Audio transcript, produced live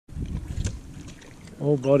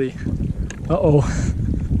Oh, buddy. Uh-oh.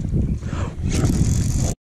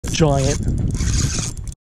 Giant.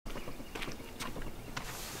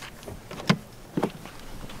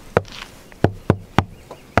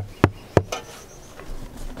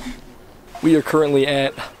 We are currently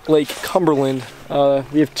at Lake Cumberland.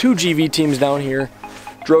 We have 2 GV teams down here.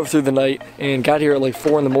 Drove through the night and got here at like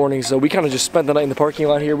 4 in the morning, so we kind of just spent the night in the parking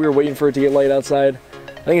lot here. We were waiting for it to get light outside.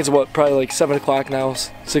 I think it's what, probably like 7 o'clock now,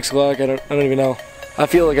 6 o'clock, I don't even know. I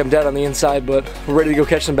feel like I'm dead on the inside, but we're ready to go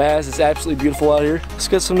catch some bass. It's absolutely beautiful out here. Let's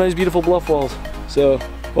get some nice, beautiful bluff walls. So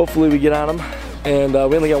hopefully we get on them. And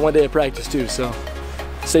we only got 1 day of practice too, so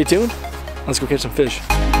stay tuned. Let's go catch some fish.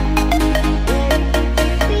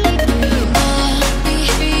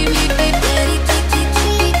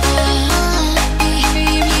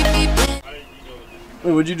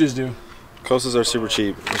 Wait, what'd you just do? Coasters are super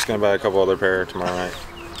cheap. I'm just gonna buy a couple other pair tomorrow night.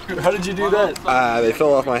 How did you do that? They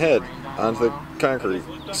fell off my head onto the concrete,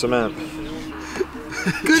 cement.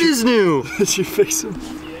 Good as new! Did you fix them?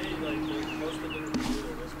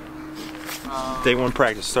 Day 1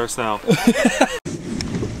 practice starts now. I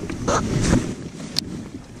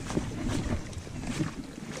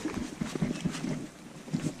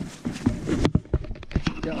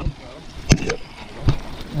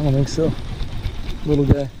don't think so. Little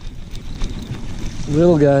guy.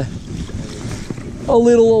 Little guy. A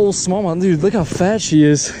little old smallmouth. Dude, look how fat she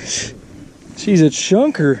is. She's a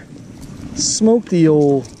chunker. Smoked the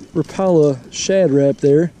old Rapala shad wrap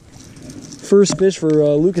there. First fish for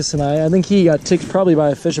Lucas and I. I think he got ticked probably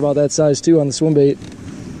by a fish about that size too on the swim bait.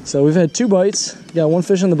 So we've had 2 bites. Got 1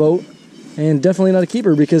 fish on the boat. And definitely not a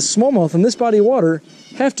keeper because smallmouth in this body of water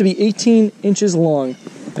have to be 18 inches long.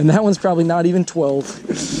 And that one's probably not even 12.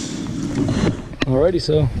 Alrighty,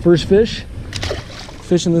 so first fish.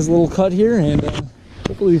 Fish in this little cut here, and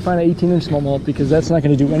hopefully we find an 18-inch smallmouth because that's not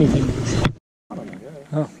going to do anything.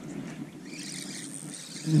 Oh.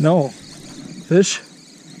 No. Fish?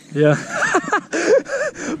 Yeah.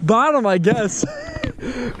 Bottom, I guess.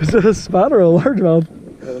 Is that a spot or a largemouth?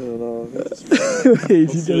 I don't know.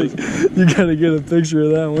 Wait, you gotta get a picture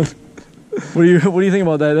of that one. What do you think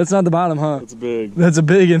about that? That's not the bottom, huh? That's big. That's a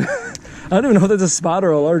big one. I don't even know if that's a spot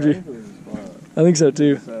or a largie. I think so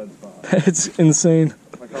too. It's insane.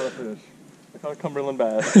 I caught a fish. I caught a Cumberland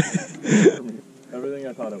bass. Everything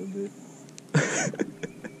I thought it would be.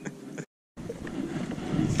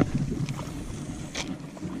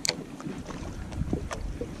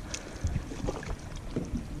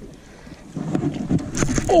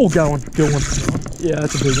 Oh, got one. Good one. Yeah,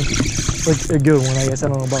 that's a big one. Like a good one, I guess. I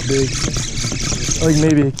don't know about big. Like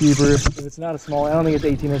maybe a keeper. If it's not a small, I don't think it's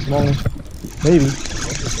 18-inch small. Maybe.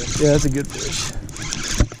 Yeah, that's a good fish.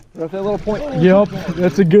 Right off that little point. Yep,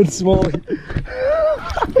 that's a good smallie.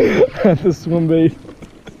 At the swim bait.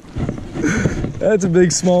 That's a big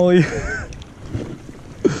smallie.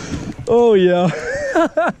 Oh yeah.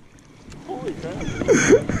 Holy crap.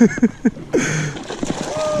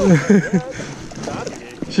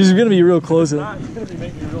 She's gonna be real close. It's gonna be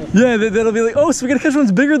making real. Yeah, that'll be like, oh, so we gotta catch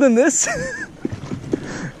one's bigger than this?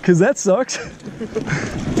 Cause that sucks.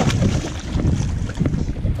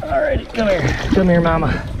 Alrighty, come here. Come here,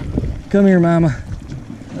 mama. Come here, mama.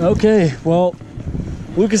 Okay, well,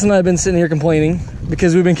 Lucas and I have been sitting here complaining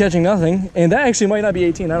because we've been catching nothing, and that actually might not be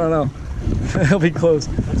 18, I don't know. That'll be close.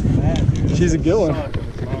 That's bad, dude. She's a good one.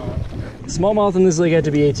 Smallmouth in this lake had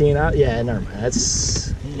to be 18. Yeah, never mind.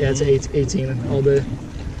 That's 18 all day.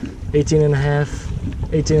 18 and a half,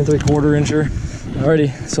 18 and 3/4 incher.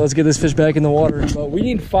 Alrighty, so let's get this fish back in the water. But we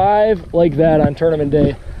need 5 like that on tournament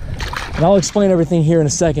day. And I'll explain everything here in a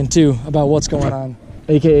second too about what's going on.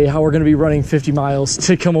 AKA how we're gonna be running 50 miles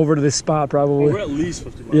to come over to this spot probably. We're at least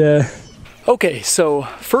 50 miles. Yeah. Okay, so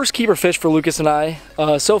first keeper fish for Lucas and I.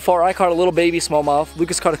 So far I caught a little baby smallmouth.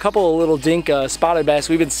 Lucas caught a couple of little dink spotted bass.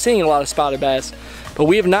 We've been seeing a lot of spotted bass, but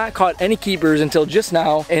we have not caught any keepers until just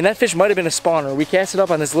now, and that fish might have been a spawner. We cast it up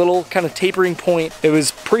on this little kind of tapering point. It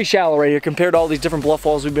was pretty shallow right here compared to all these different bluff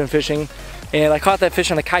walls we've been fishing, and I caught that fish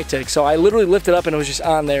on a Kitech, so I literally lifted up and it was just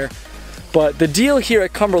on there. But the deal here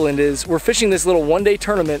at Cumberland is we're fishing this little one-day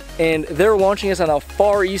tournament, and they're launching us on the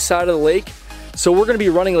far east side of the lake. So we're gonna be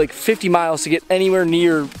running like 50 miles to get anywhere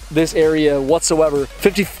near this area whatsoever.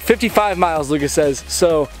 55 miles, Lucas says.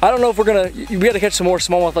 So I don't know if we gotta catch some more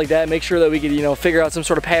smallmouth like that, make sure that we could, you know, figure out some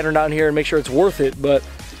sort of pattern down here and make sure it's worth it. But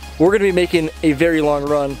we're gonna be making a very long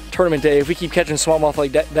run tournament day if we keep catching smallmouth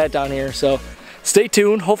like that down here. So stay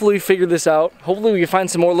tuned. Hopefully we figure this out. Hopefully we can find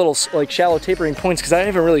some more little like shallow tapering points, because I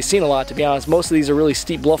haven't really seen a lot, to be honest. Most of these are really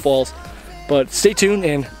steep bluff walls. But stay tuned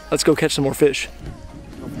and let's go catch some more fish.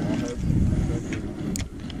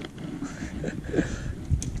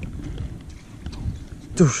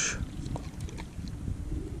 Doosh.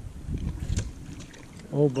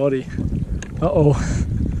 Oh, buddy. Uh-oh.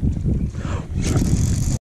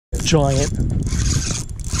 Giant. We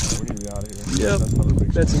need to be out of here. Yep. That's another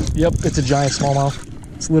big Yep, it's a giant smallmouth.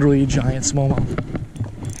 It's literally a giant smallmouth.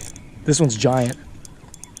 This one's giant.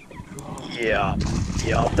 Yeah.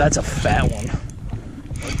 Yep, that's a fat one.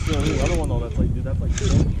 What's the other one though? That's like, dude, that's like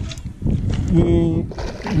 2.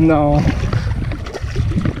 No.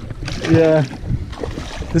 Yeah.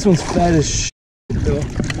 This one's fat as shit, though.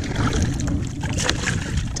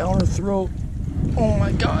 Down her throat. Oh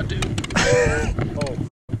my god, dude.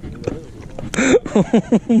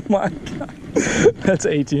 Oh my god. That's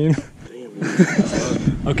 18.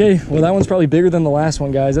 Okay, well that one's probably bigger than the last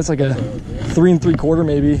one, guys. That's like a 3 3/4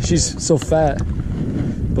 maybe. She's so fat.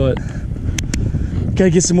 But gotta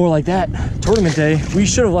get some more like that. Tournament day, we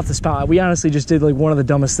should have left the spot. We honestly just did like one of the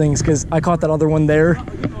dumbest things because I caught that other one there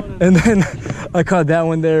and then I caught that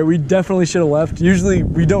one there. We definitely should have left. Usually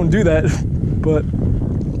we don't do that, but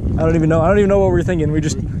I don't even know what we were thinking. We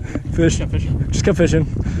just just kept fishing.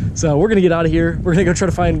 So we're gonna get out of here. We're gonna go try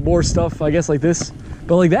to find more stuff, I guess, like this.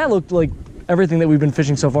 But like that looked like everything that we've been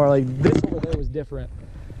fishing so far. Like this over there was different.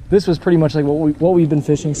 This was pretty much like what we've been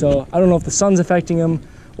fishing. So I don't know if the sun's affecting them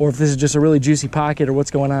or if this is just a really juicy pocket or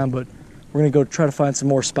what's going on, but we're gonna go try to find some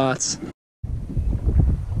more spots.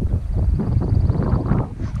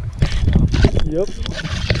 Yep.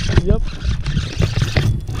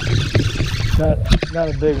 Not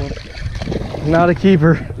a big one. Not a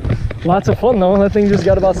keeper. Lots of fun though. That thing just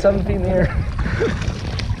got about 7 feet in the air.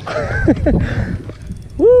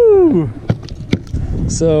 Woo!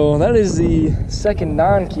 So that is the second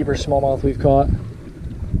non-keeper smallmouth we've caught.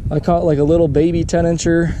 I caught like a little baby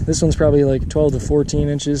 10-incher. This one's probably like 12 to 14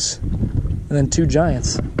 inches. And then 2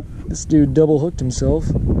 giants. This dude double hooked himself.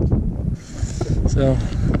 So,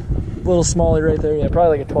 a little smallie right there. Yeah,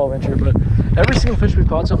 probably like a 12-incher. But every single fish we've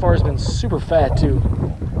caught so far has been super fat too.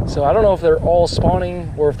 So I don't know if they're all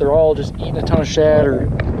spawning or if they're all just eating a ton of shad or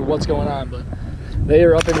what's going on. But they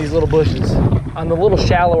are up in these little bushes. On the little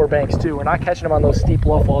shallower banks too. We're not catching them on those steep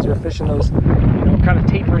bluff walls. We're fishing those, you know, kind of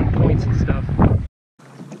tapering points and stuff.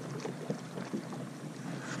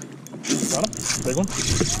 Got him? Big one?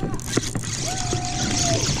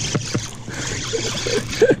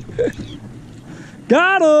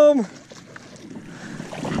 Got him!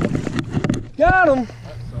 Got him!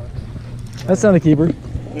 That's not a keeper.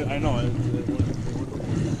 Yeah, I know.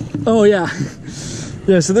 Oh yeah.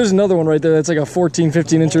 Yeah, so there's another one right there that's like a 14,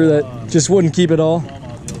 15-incher that just wouldn't keep it all.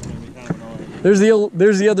 There's the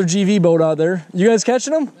other GV boat out there. You guys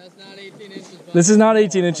catching them? That's not 18 inches. This is not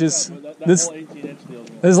 18 inches. This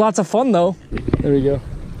is lots of fun though. There we go.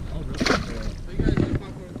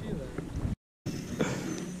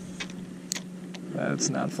 That's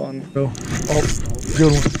not fun. Oh,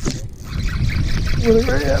 good one.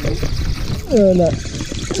 Whatever happened. No.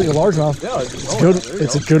 It's like a largemouth. Yeah, it's good.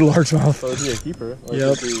 It's a good largemouth. So it'd be a keeper. Like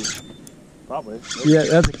Yep. Probably. Yeah,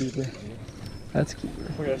 that's a keeper. That's a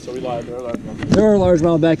keeper. Okay, so we lied. There are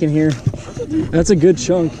largemouth back in here. That's a good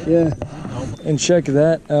chunk, yeah. And check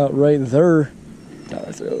that out right there. Down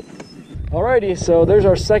our throat. Alrighty, so there's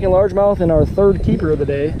our second largemouth and our third keeper of the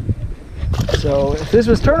day. So if this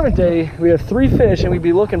was tournament day, we have 3 fish and we'd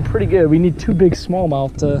be looking pretty good. We need 2 big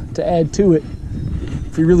smallmouth to add to it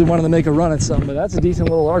if we really wanted to make a run at something. But that's a decent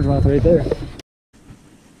little largemouth right there.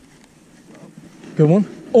 Good one?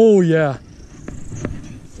 Oh yeah.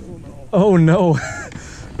 Oh no.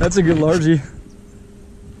 That's a good largie.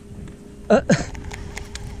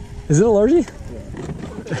 Is it a largie?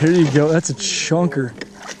 Yeah. Here you go. That's a chunker.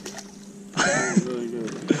 Really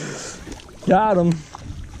good. Got him.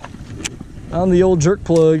 On the old jerk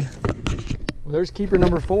plug. Well, there's keeper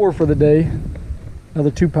number 4 for the day.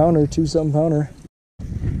 Another 2-pounder, 2-something pounder.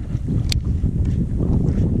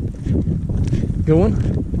 Good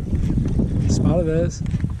one. Spotted bass.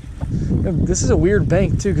 This is a weird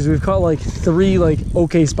bank too, because we've caught like 3 like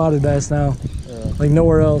okay spotted bass now. Yeah. Like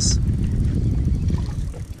nowhere else.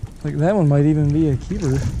 Like that one might even be a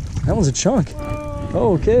keeper. That one's a chunk.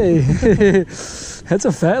 Okay. That's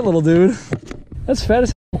a fat little dude. That's fat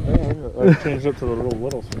as I changed up to the little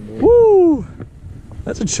one, dude. Woo!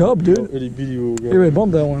 That's a chub, dude. Itty bitty little guy. Here, wait,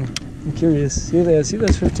 bump that one. I'm curious. See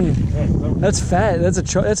that's 15. That's fat. That's a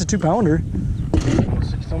 2-pounder.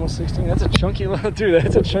 Almost 16. That's a chunky little dude.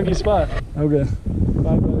 That's a chunky spot. Okay.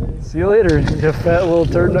 Bye, buddy. See you later, you fat little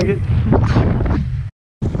turd nugget.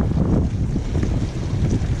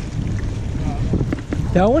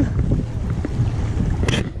 That one?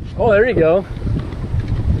 Oh, there you go.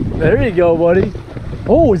 There you go, buddy.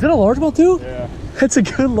 Oh, is that a largemouth too? Yeah. That's a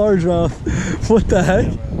good largemouth. What the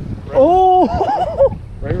heck? Oh!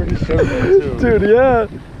 Right where he showed me too. Dude, yeah.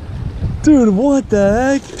 Dude, what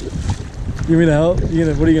the heck? You mean to help? What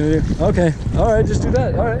are you gonna do? Okay. All right, just do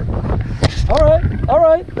that. All right. All right. All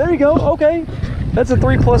right. There you go. Okay. That's a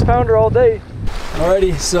 3+ pounder all day.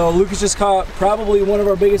 Alrighty, so Lucas just caught probably one of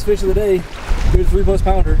our biggest fish of the day. Good 3+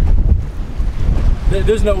 pounder.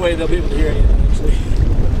 There's no way they'll be able to hear anything actually.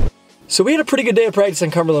 So we had a pretty good day of practice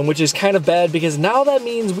in Cumberland, which is kind of bad because now that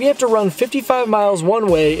means we have to run 55 miles one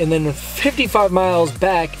way and then 55 miles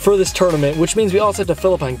back for this tournament, which means we also have to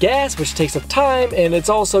fill up on gas, which takes up time, and it's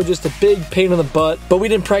also just a big pain in the butt. But we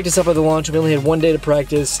didn't practice up at the launch. We only had one day to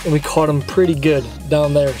practice, and we caught them pretty good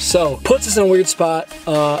down there. So puts us in a weird spot.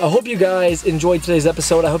 I hope you guys enjoyed today's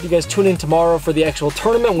episode. I hope you guys tune in tomorrow for the actual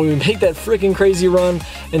tournament when we make that freaking crazy run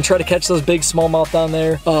and try to catch those big smallmouth down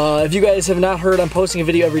there. If you guys have not heard, I'm posting a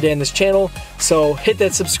video every day on this channel, so hit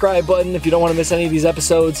that subscribe button if you don't want to miss any of these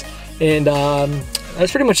episodes, and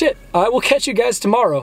that's pretty much it. I will catch you guys tomorrow.